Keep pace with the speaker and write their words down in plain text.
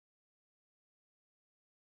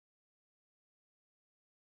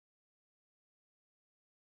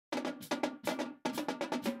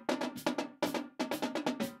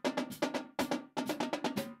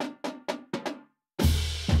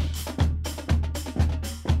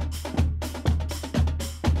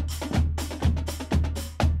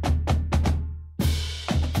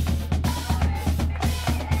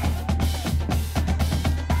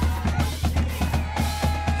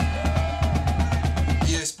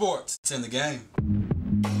Sports, it's in the game.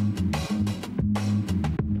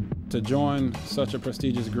 To join such a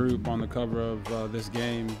prestigious group on the cover of this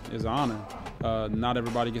game is an honor. Not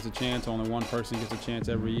everybody gets a chance, only one person gets a chance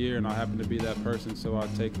every year, and I happen to be that person, so I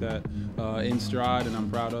take that in stride, and I'm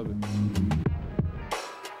proud of it.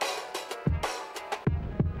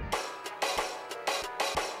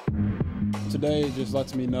 Today just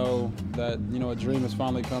lets me know that, a dream has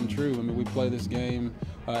finally come true. I mean, we play this game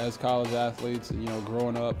as college athletes,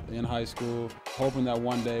 growing up in high school, hoping that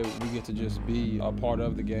one day we get to just be a part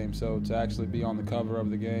of the game. So to actually be on the cover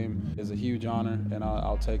of the game is a huge honor, and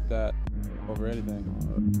I'll take that over anything.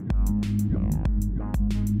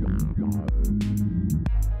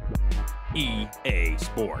 EA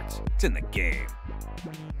Sports, it's in the game.